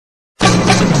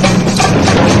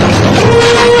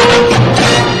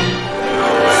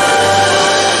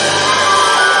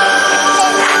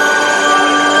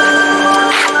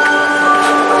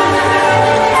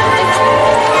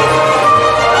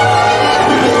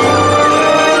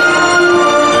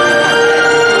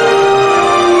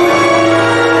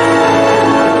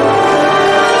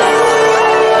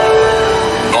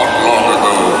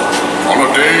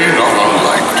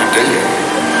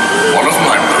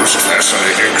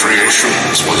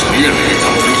creations was nearly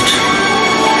complete.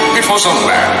 It was a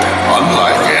map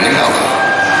unlike any other.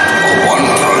 A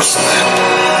wondrous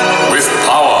map with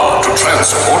power to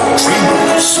transport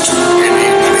dreamers to any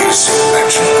place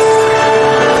imaginable.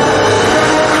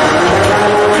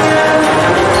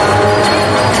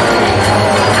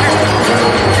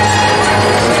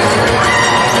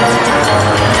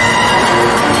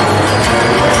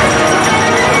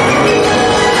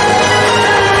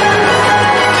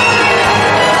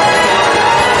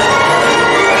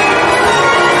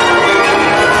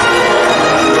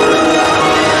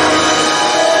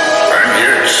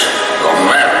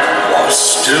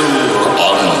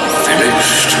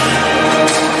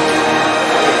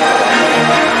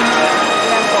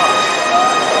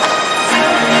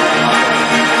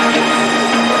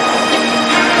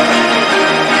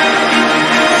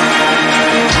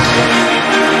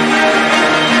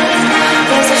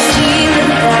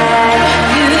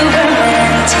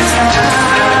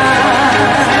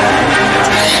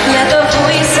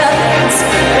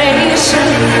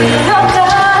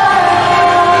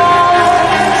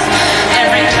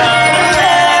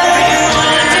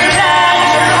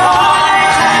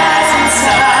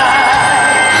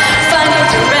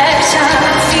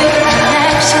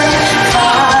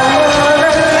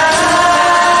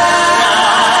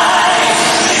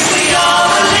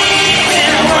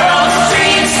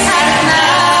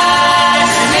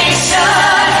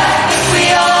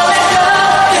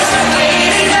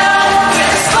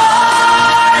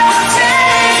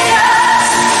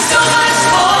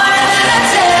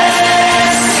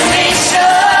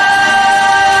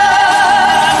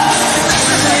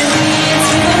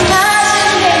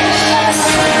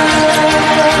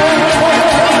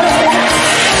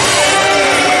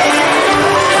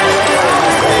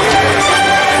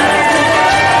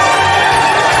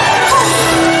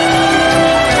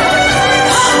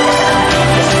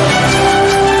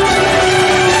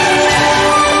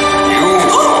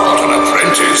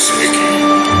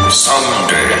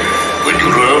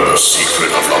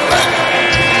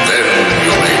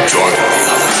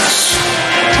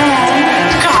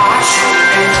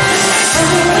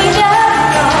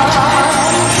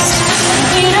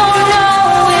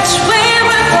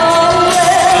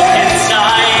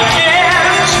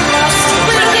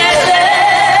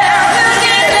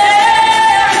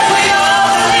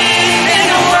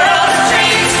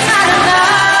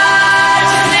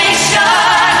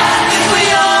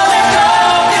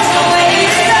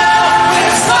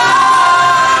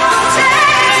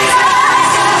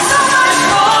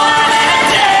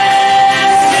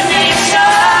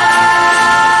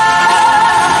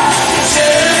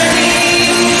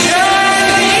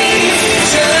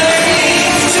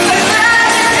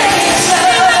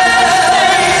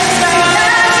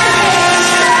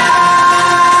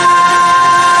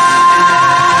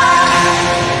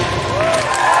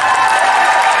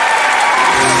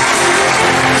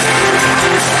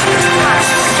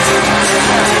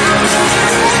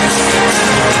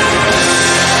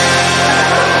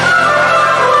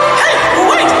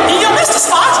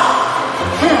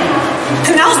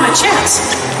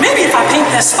 Maybe if I paint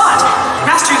this spot,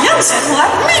 Master Yensid will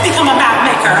let me become a map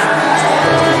maker.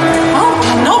 Well,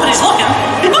 nobody's looking.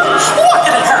 What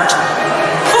could it hurt?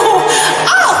 Oh,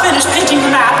 I'll finish painting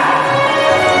the map.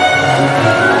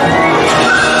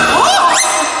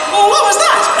 Oh, what was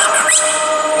that?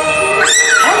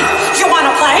 Hey, you want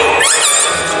to play?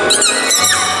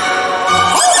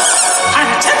 Oh, kind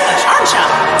of ticklish, aren't you?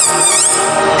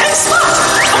 Hey, Spot,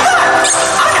 come back.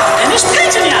 I gotta finish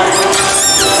painting you.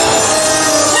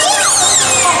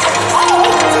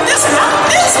 This map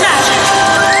is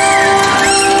magic!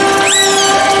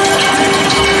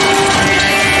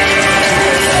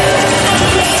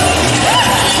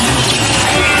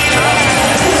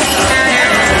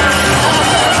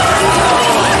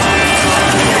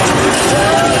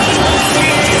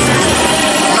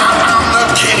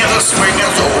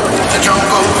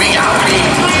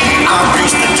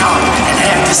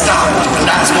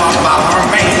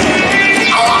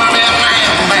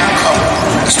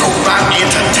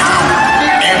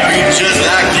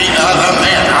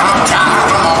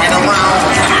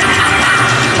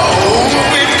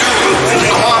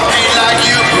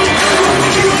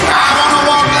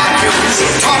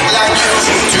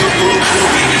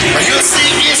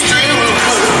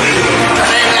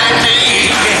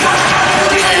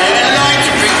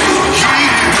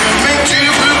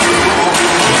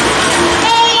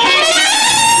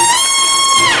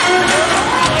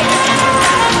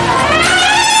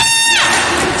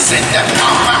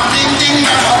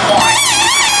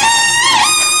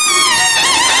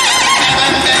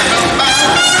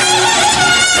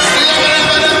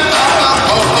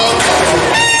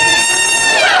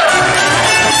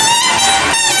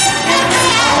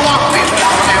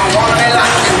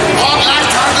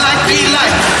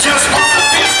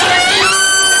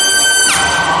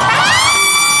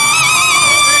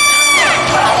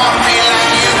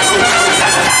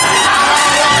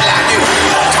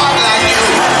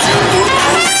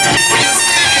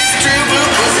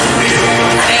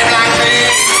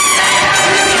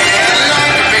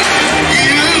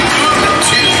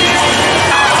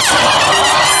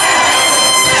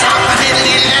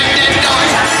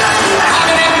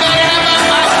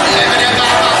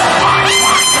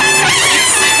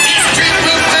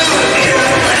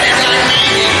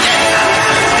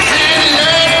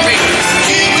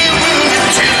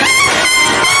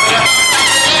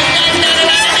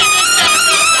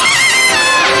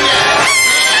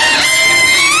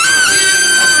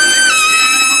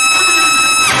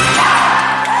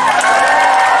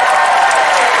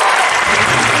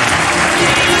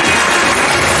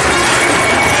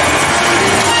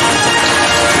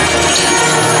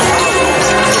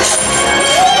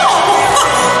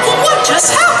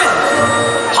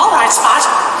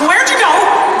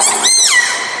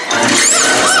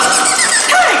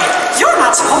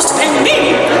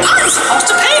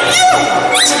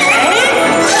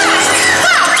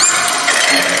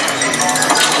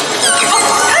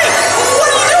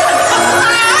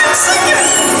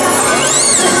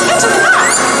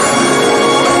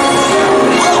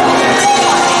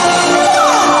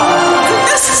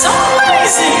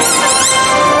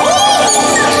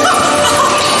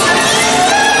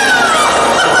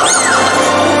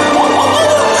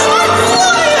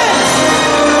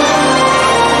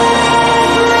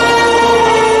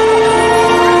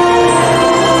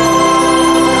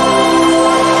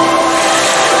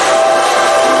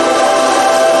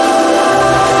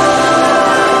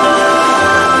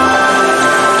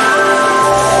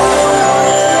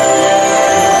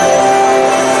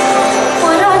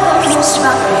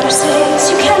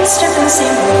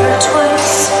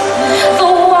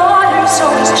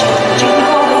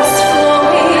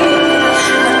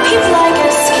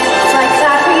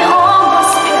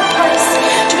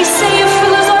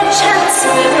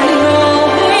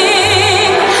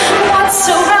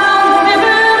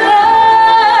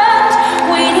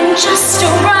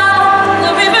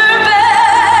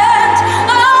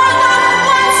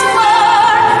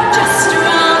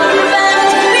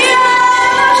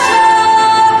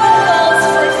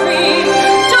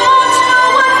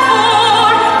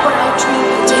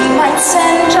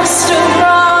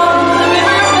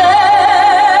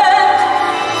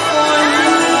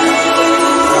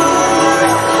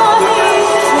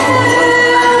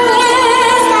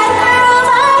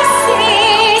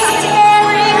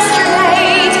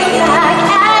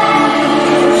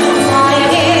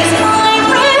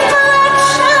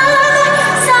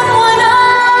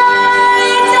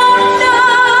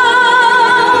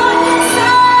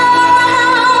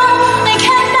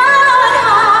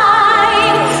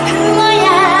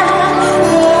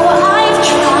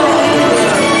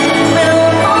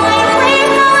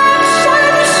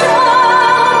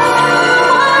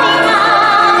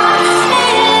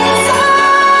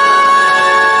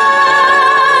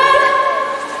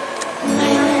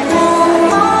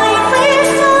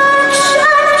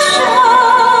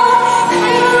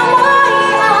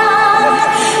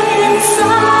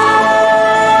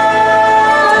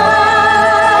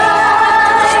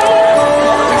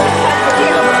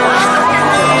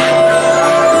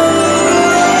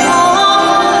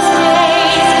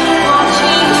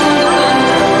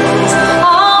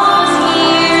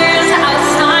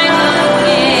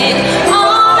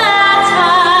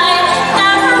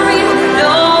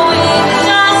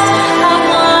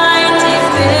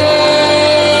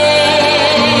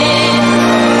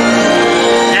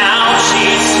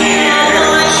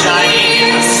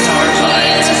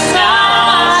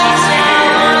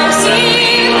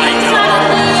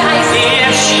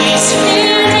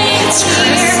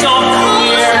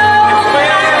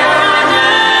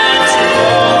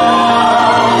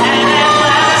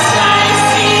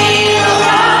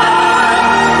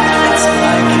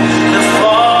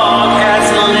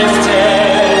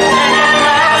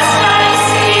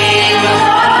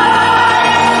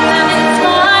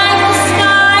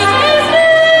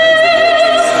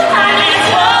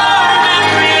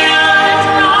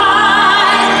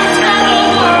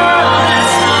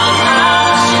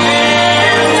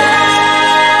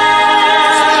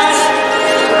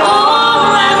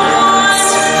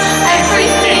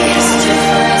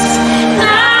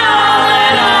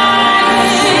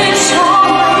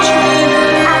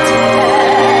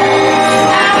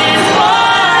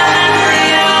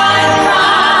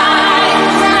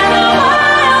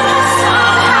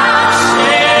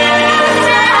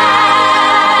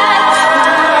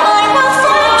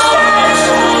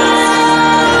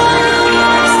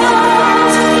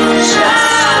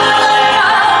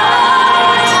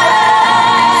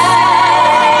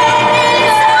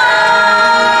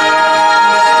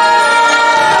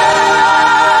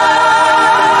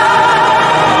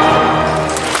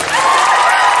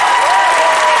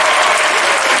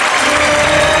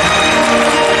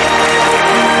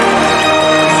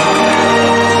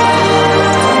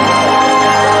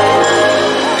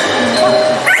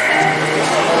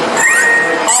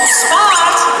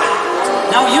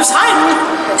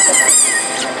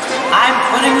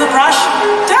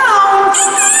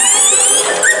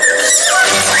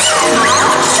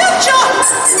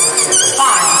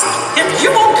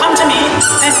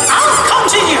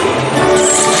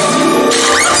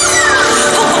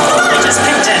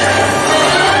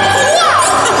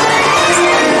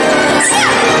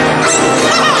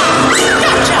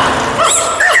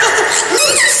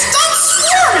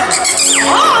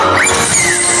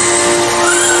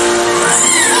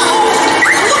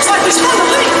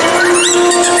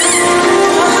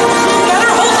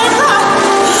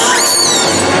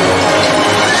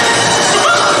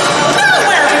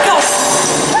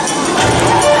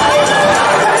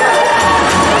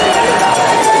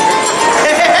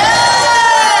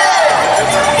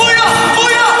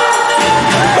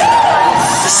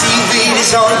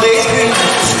 It's always green.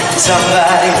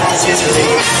 Somebody's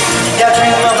listening. That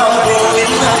dream of growing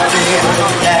up there.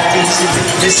 That is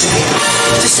listening.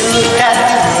 Just look at the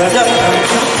world around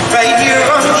you. Right here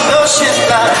on the ocean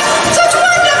line. Such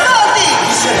wonderful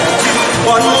things.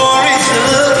 One more is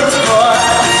looking for.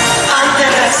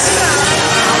 Under the sea.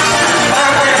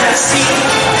 Under the sea.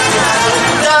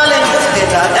 Darling,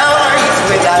 without down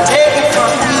without taking from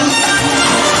me.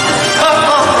 Up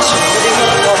on the shore,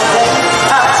 all day.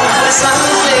 Out to the sun,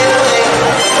 sail away.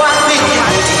 What we can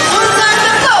do. Good time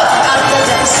to go. Under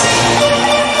the sea.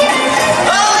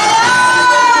 Oh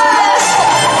yes,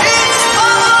 it's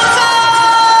bubble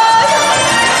time.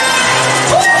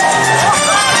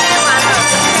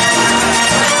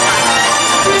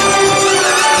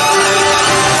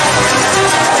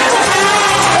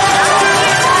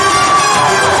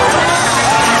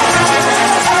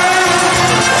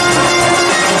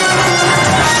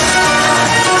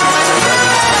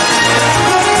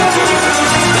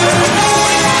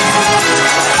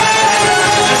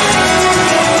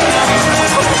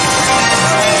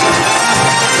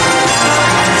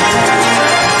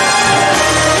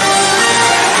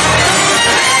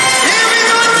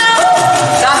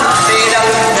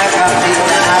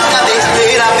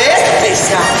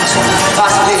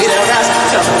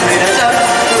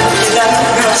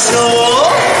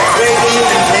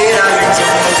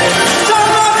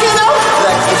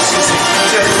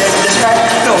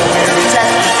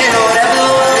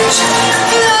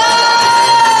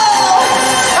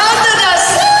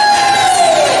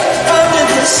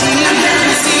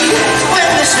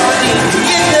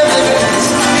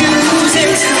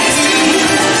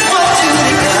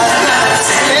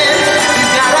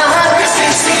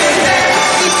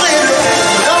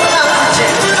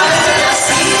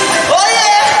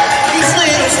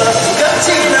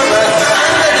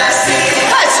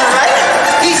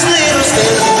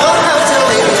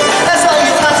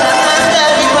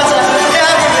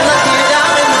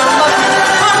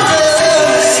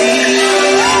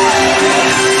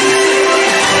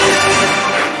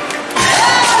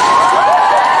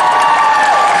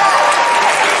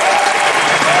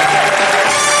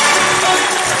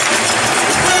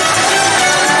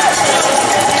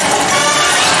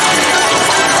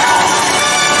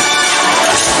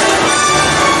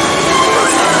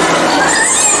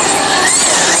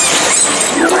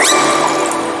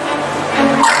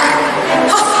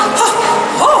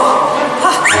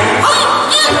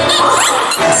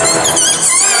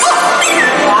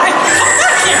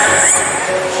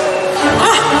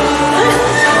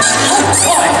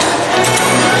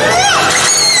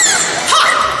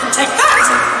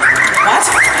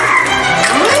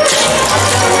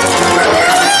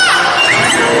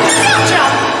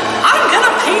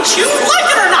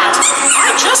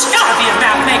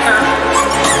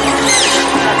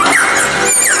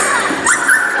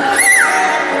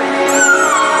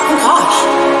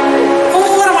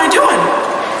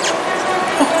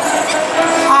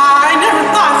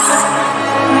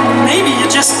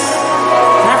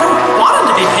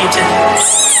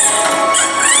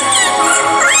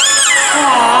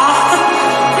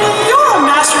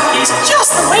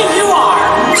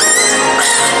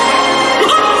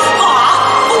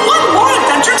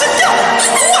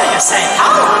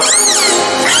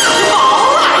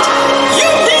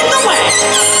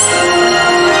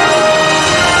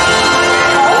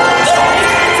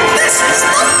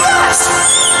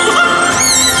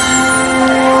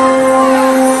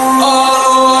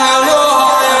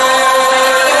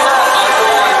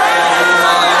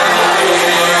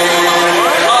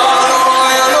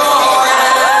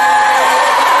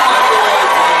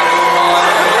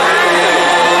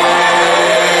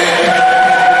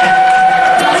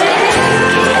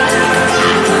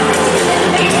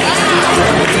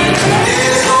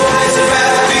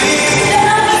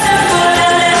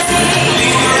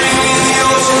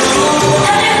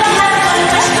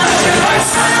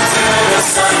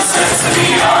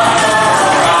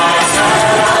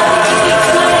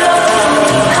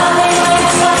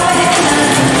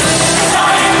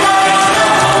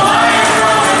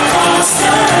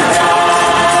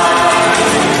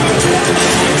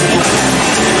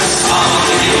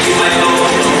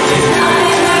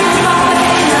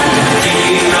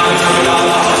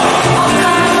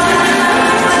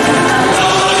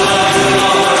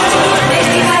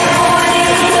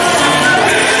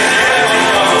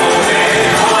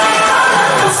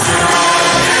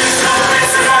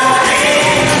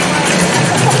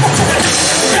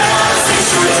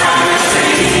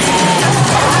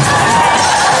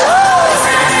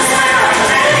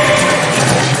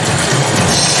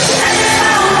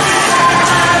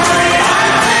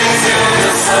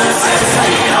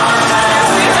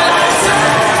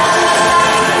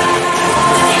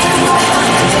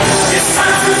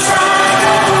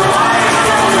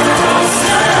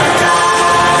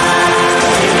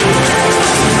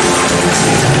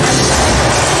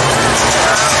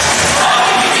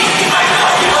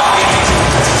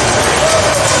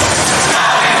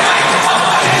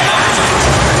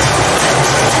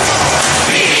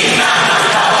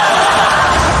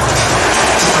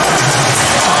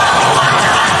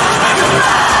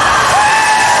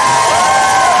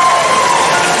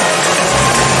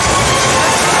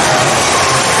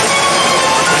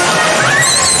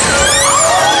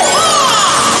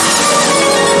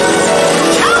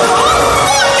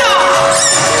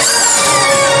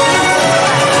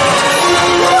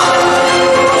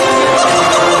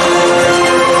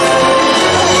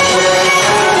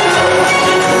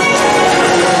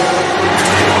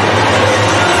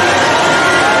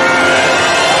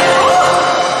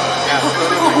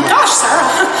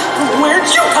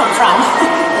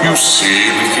 see,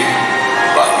 Mickey?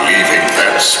 By leaving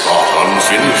that spot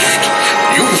unfinished,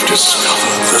 you've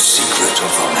discovered the secret of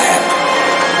the map.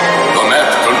 The map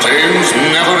contains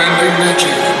never-ending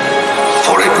magic,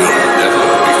 for it will never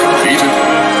be completed,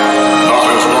 not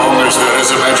as long as there is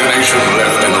imagination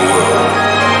left in the world.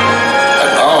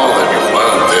 And now that you've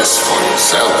learned this for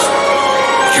yourself,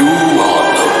 you are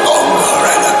no longer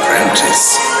an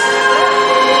apprentice.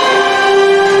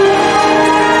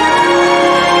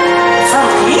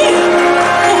 From here?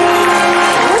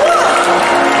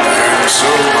 And so,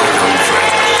 my young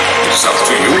friend, it's up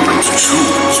to you to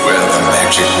choose where the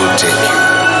magic will take you.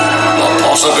 The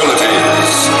possibilities